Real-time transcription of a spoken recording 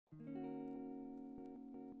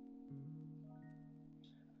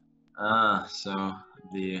So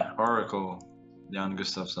the Oracle, Jan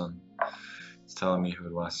Gustafsson, is telling me who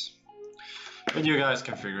it was. But you guys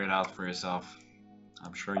can figure it out for yourself.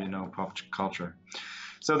 I'm sure you know pop culture.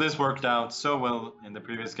 So this worked out so well in the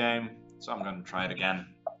previous game, so I'm gonna try it again.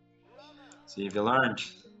 See if you learned.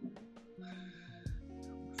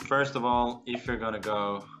 First of all, if you're gonna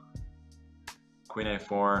go Queen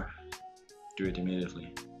A4, do it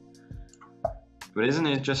immediately. But isn't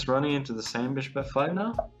it just running into the same Bishop F5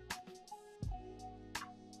 now?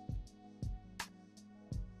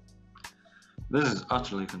 This is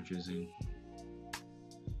utterly confusing.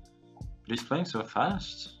 But he's playing so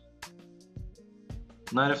fast.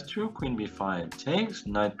 Knight F2, Queen B5 takes,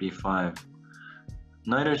 Knight B5.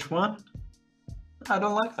 Knight H1? I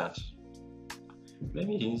don't like that.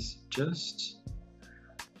 Maybe he's just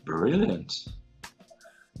brilliant.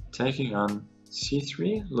 Taking on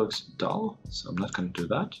C3 looks dull, so I'm not going to do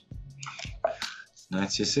that. Knight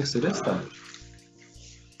C6 it is then.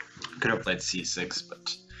 Could have played C6,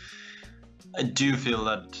 but I do feel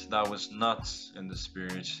that that was not in the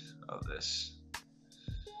spirit of this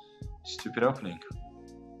stupid opening.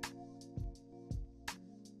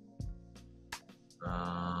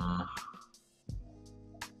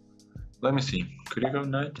 Let me see. Could you go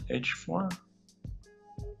Knight H4?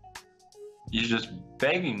 He's just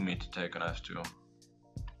begging me to take on F2.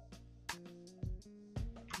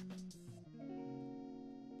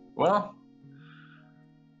 Well,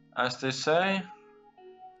 as they say,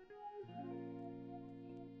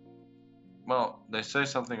 well, they say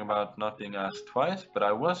something about not being asked twice, but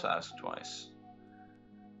I was asked twice.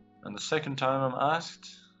 And the second time I'm asked,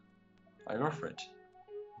 I go for it.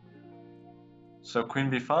 So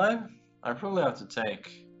Queen B5, I probably have to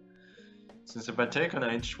take. Since if I take on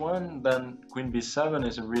H1, then Queen B7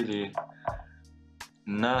 is a really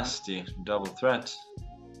nasty double threat.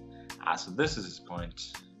 So this is his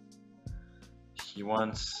point. He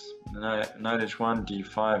wants Knight H1,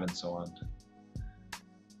 D5, and so on.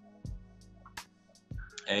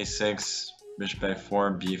 A6, Bishop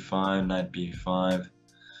A4, B5, Knight B5,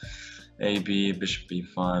 AB, Bishop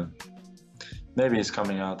B5. Maybe he's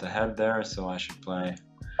coming out ahead there, so I should play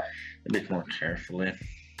a bit more carefully.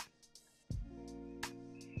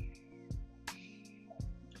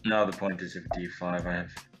 Now the point is if D5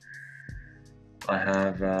 I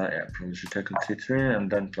have yeah, probably should take on C3 and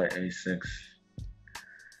then play A6.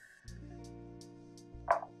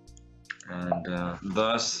 And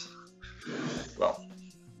thus, well,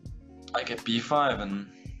 I get B5, and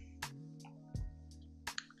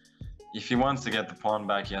if he wants to get the pawn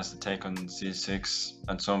back, he has to take on C6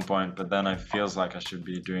 at some point, but then it feels like I should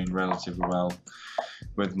be doing relatively well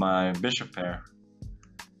with my bishop pair.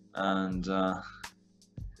 And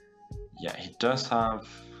yeah, he does have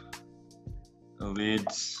a lead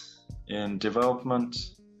in development,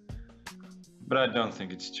 but I don't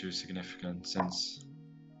think it's too significant since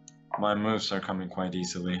my moves are coming quite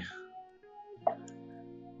easily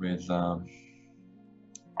with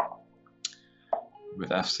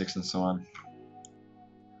F6 and so on.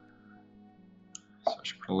 So I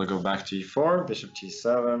should probably go back to E4, Bishop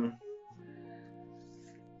T7.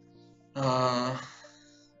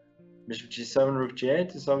 Bishop G7, Rook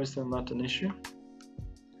G8 is obviously not an issue.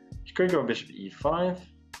 You could go Bishop E5.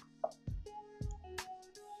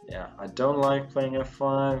 Yeah, I don't like playing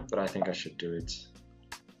F5, but I think I should do it.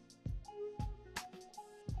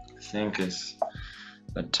 I think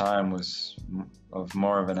that time was of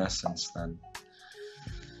more of an essence than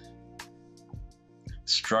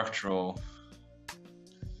structural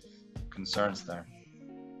concerns there.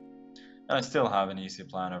 And I still have an easy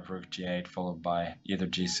plan of Rook G8 followed by either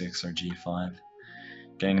G6 or G5.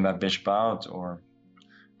 Getting that bishop out, or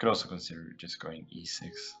could also consider just going E6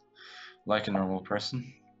 like a normal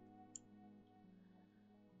person.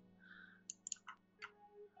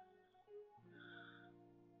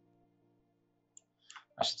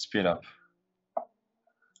 I should speed up.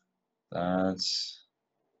 That's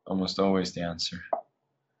almost always the answer.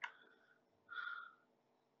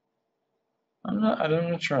 I'm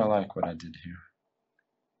not sure I like what I did here.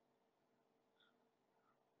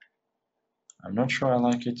 I'm not sure I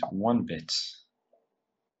like it one bit.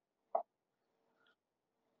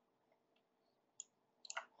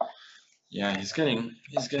 Yeah, he's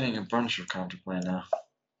getting a bunch of counterplay now.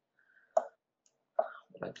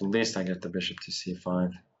 But at least I get the bishop to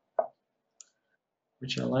C5,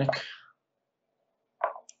 which I like.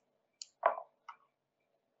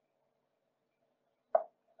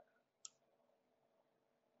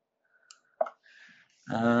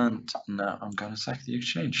 And now I'm gonna sack the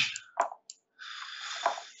exchange.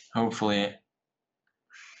 Hopefully,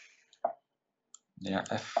 yeah,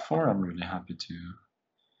 F4 I'm really happy to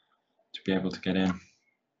to be able to get in.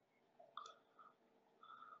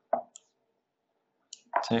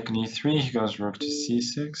 Take an e3, he goes rook to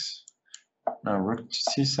c6. No, rook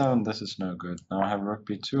to c7, this is no good. Now I have rook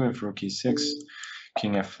b2, if rook e6,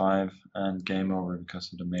 king f5, and game over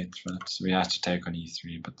because of the mate threat. So we have to take on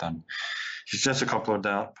e3, but then he's just a couple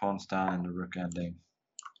of pawns down in the rook ending.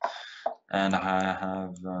 And I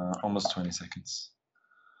have almost 20 seconds.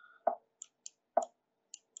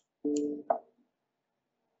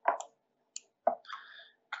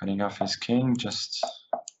 Cutting off his king, just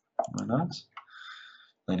why not?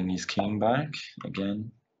 Letting his king back,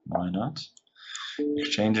 again, why not?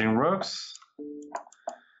 Exchanging rooks,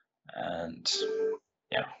 and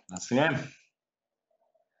yeah, that's the game.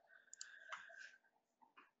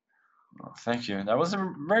 Well, thank you. That was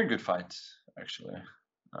a very good fight, actually.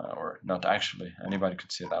 Or not actually, anybody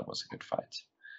could say that was a good fight.